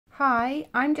Hi,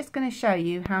 I'm just going to show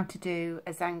you how to do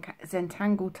a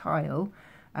Zentangle tile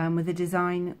with a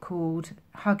design called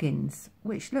Huggins,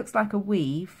 which looks like a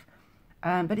weave,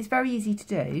 but it's very easy to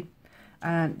do.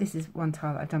 This is one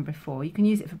tile that I've done before. You can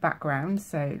use it for background,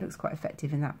 so it looks quite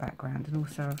effective in that background, and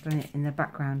also I've done it in the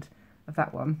background of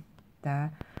that one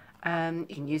there. You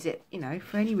can use it, you know,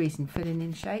 for any reason, filling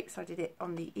in shapes. I did it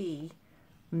on the E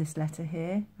on this letter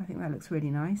here. I think that looks really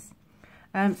nice.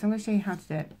 So I'm going to show you how to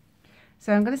do it.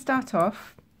 So I'm going to start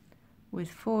off with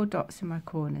 4 dots in my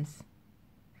corners.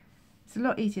 It's a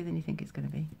lot easier than you think it's going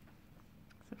to be.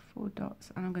 So 4 dots,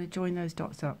 and I'm going to join those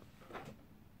dots up.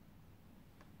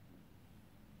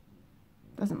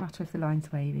 Doesn't matter if the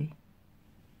line's wavy.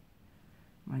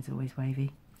 Mine's always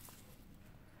wavy.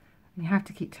 And you have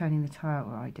to keep turning the tile,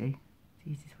 or I do. It's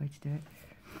the easiest way to do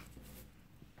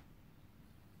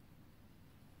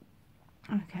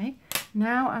it. Okay,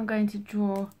 now I'm going to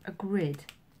draw a grid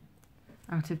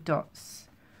out of dots.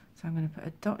 So I'm going to put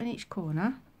a dot in each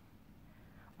corner.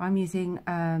 I'm using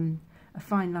a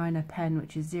fine liner pen,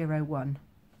 which is 01.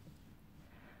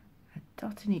 A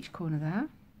dot in each corner there.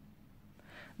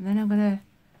 And then I'm going to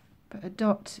put a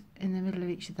dot in the middle of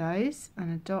each of those,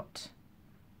 and a dot,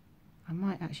 I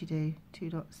might actually do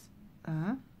 2 dots there.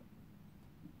 And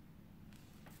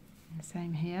the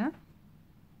same here.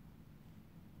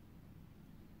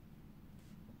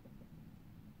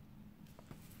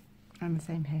 And the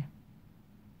same here.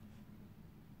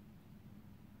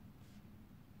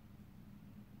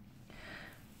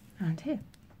 And here.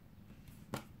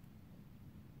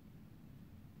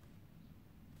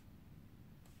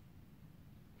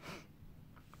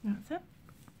 That's it.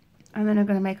 And then I'm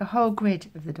going to make a whole grid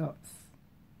of the dots.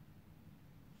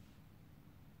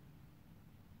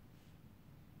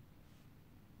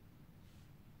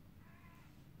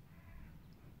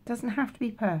 Doesn't have to be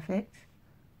perfect.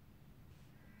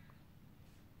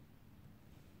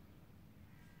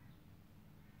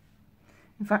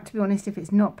 In fact, to be honest, if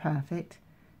it's not perfect,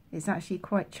 it's actually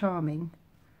quite charming,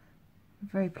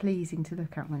 very pleasing to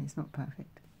look at when it's not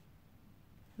perfect,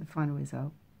 the final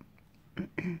result.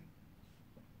 There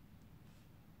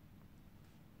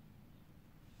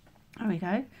we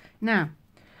go. Now,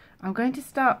 I'm going to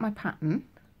start my pattern,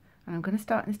 and I'm going to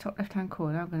start in this top left-hand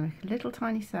corner. I'm going to make a little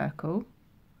tiny circle,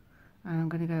 and I'm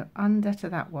going to go under to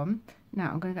that one. Now,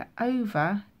 I'm going to go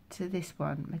over to this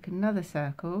one, make another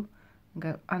circle, and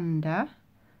go under.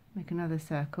 Make another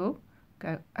circle,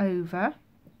 go over,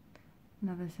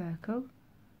 another circle,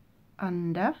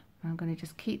 under. I'm going to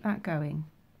just keep that going.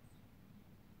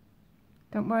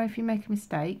 Don't worry if you make a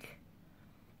mistake,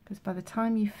 because by the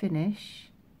time you finish,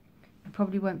 you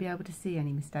probably won't be able to see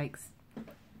any mistakes,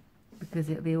 because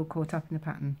it'll be all caught up in the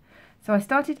pattern. So I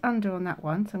started under on that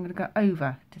one, so I'm going to go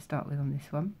over to start with on this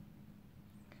one,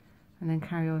 and then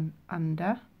carry on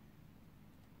under,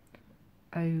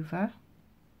 over,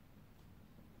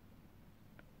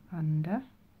 under.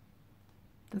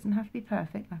 Doesn't have to be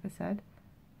perfect, like I said.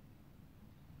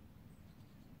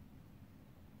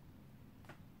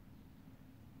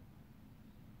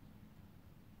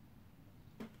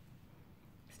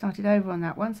 Started over on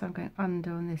that one, so I'm going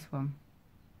under on this one.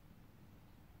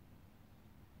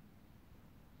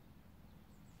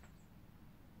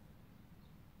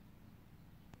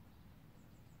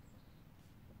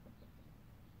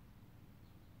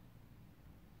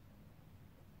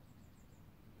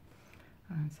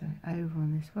 And so over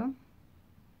on this one.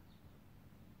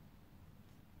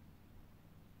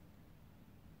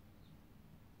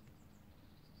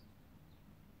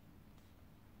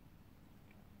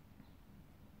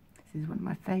 This is one of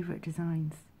my favourite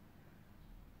designs.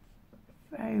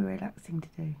 Very relaxing to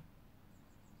do.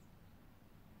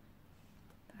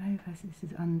 Over, so this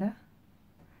is under.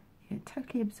 You get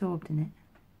totally absorbed in it.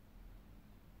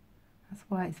 That's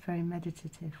why it's very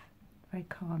meditative, very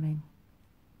calming.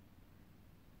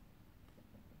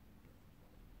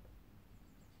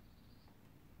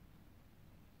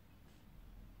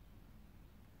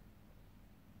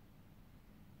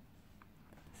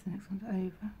 So the next one's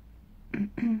over.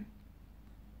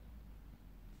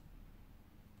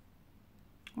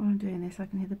 While I'm doing this, I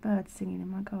can hear the birds singing in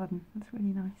my garden. That's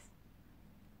really nice.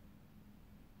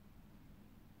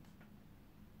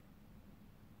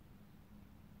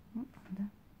 Under,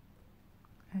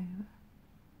 over.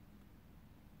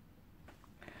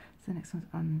 So the next one's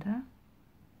under,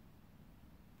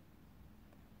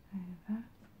 over,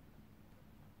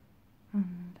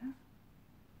 under,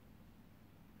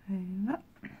 over,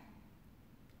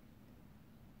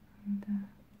 under,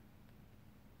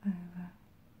 over,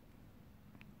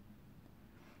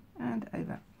 and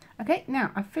over. Okay,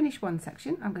 now I've finished one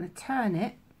section. I'm going to turn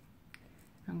it.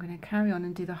 I'm going to carry on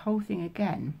and do the whole thing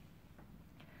again.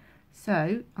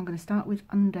 So I'm going to start with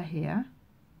under here,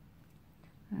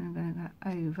 and I'm going to go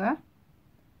over,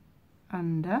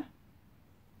 under,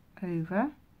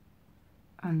 over,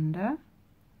 under,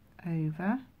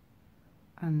 over,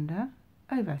 under,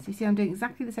 over. So you see I'm doing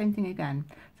exactly the same thing again.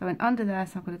 So I went under there,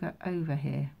 so I've got to go over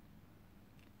here.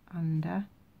 Under,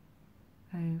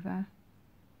 over,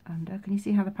 under. Can you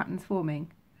see how the pattern's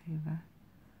forming? Over,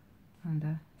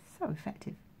 under. So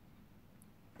effective.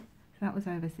 So that was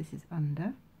over, so this is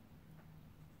under.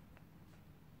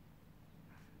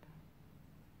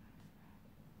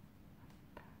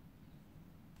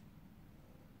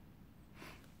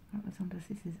 That was under, this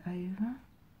is over.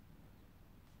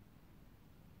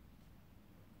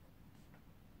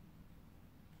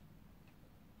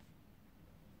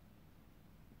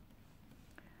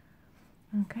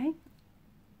 Okay,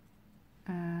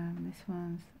 this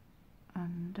one's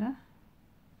under.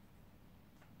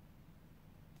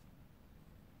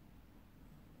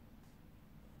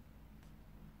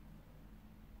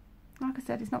 Like I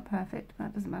said, it's not perfect, but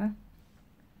that doesn't matter.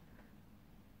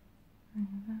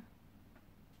 Over.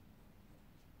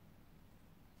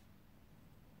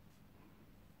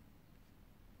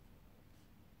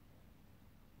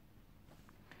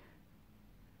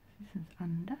 This is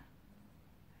under.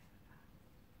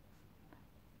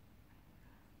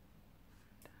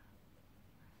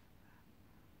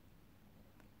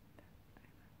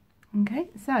 Okay,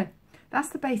 so that's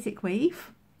the basic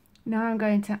weave. Now I'm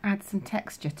going to add some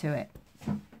texture to it.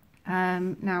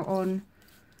 Now on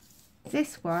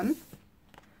this one,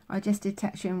 I just did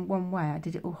texture in one way. I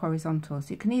did it all horizontal.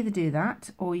 So you can either do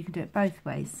that or you can do it both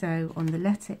ways. So on the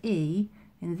letter E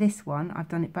in this one, I've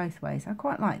done it both ways. I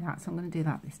quite like that, so I'm going to do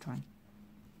that this time.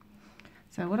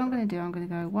 So what I'm going to do, I'm going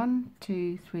to go 1,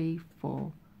 2, 3,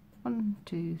 4. 1,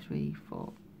 2, 3,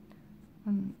 4.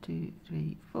 1, 2,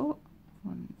 3, 4.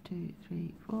 1, 2,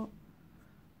 3, 4.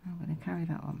 I'm going to carry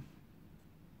that on.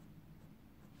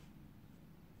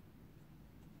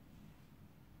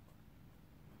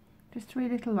 Just 3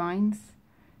 little lines.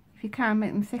 If you can,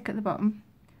 make them thick at the bottom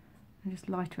and just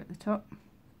lighter at the top.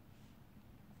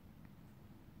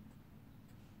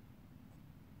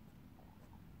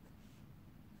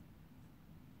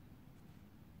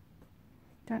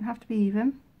 Don't have to be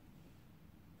even.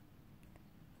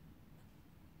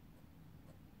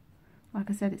 Like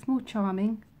I said, it's more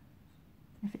charming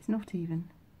if it's not even.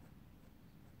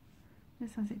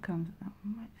 Just as it comes. That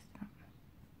one might just stop.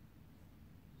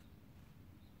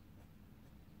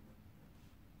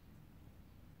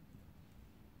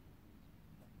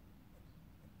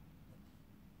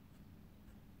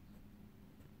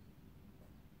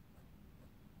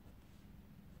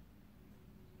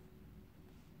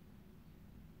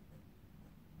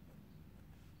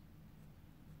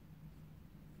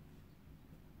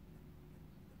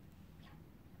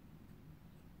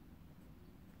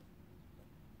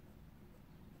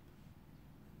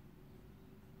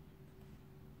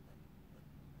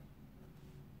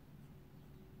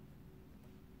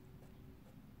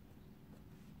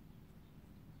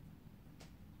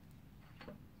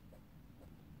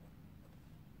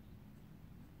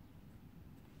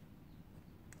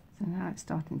 So now it's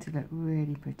starting to look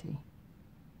really pretty.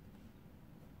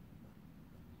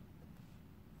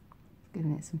 It's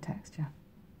giving it some texture.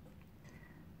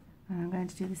 And I'm going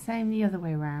to do the same the other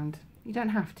way around. You don't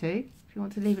have to. If you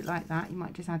want to leave it like that, you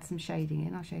might just add some shading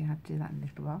in. I'll show you how to do that in a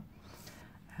little while.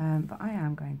 But I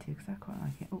am going to, because I quite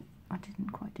like it. Oh, I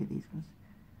didn't quite do these ones.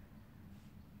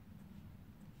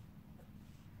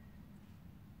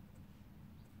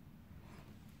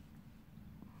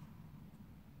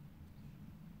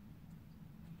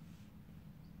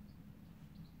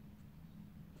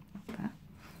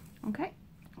 Okay,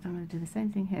 so I'm going to do the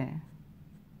same thing here.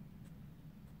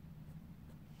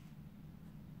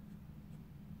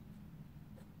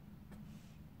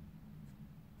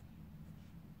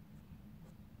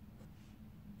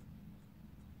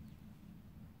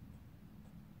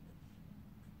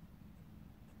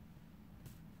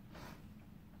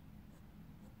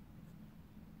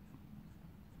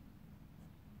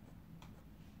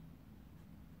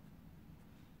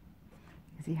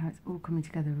 You see how it's all coming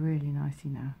together really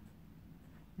nicely now.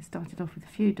 I started off with a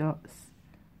few dots.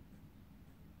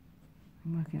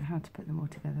 I'm working out how to put them all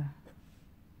together.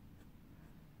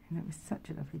 And it was such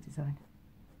a lovely design.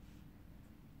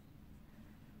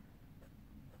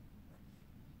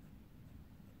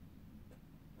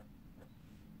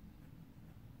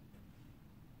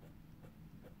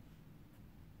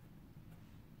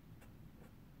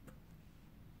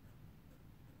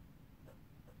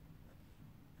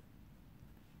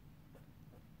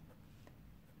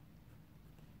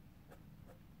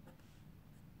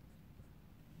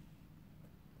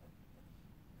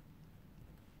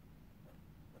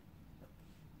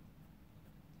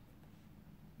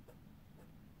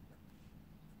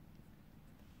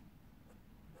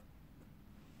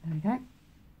 we go.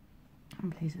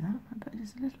 I'm pleased with that. I'll put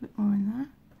just a little bit more in there.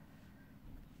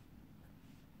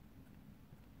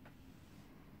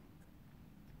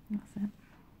 That's it.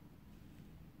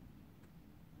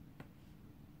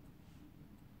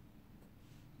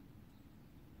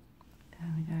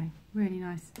 There we go. Really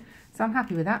nice. So I'm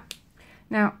happy with that.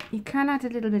 Now you can add a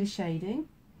little bit of shading.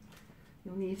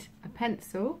 You'll need a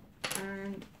pencil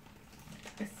and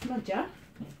a smudger,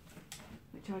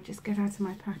 which I'll just get out of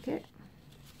my packet.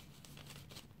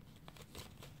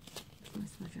 My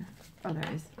smudger. Oh, there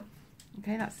it is.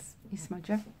 Okay, that's your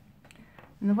smudger.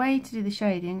 And the way to do the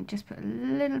shading, just put a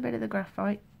little bit of the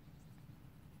graphite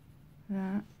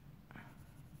there.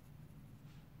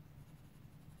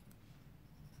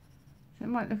 So it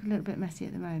might look a little bit messy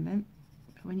at the moment,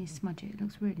 but when you smudge it, it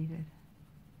looks really good.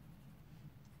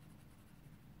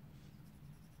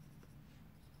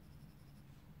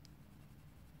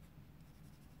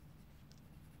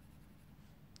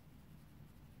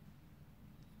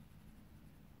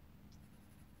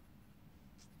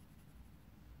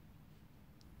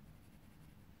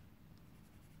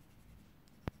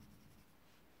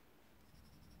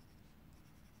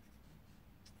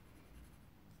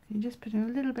 You just put a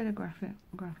little bit of graphite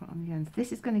on the ends.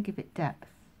 This is going to give it depth.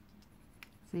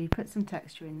 So you put some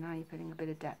texture in, now you're putting a bit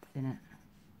of depth in it.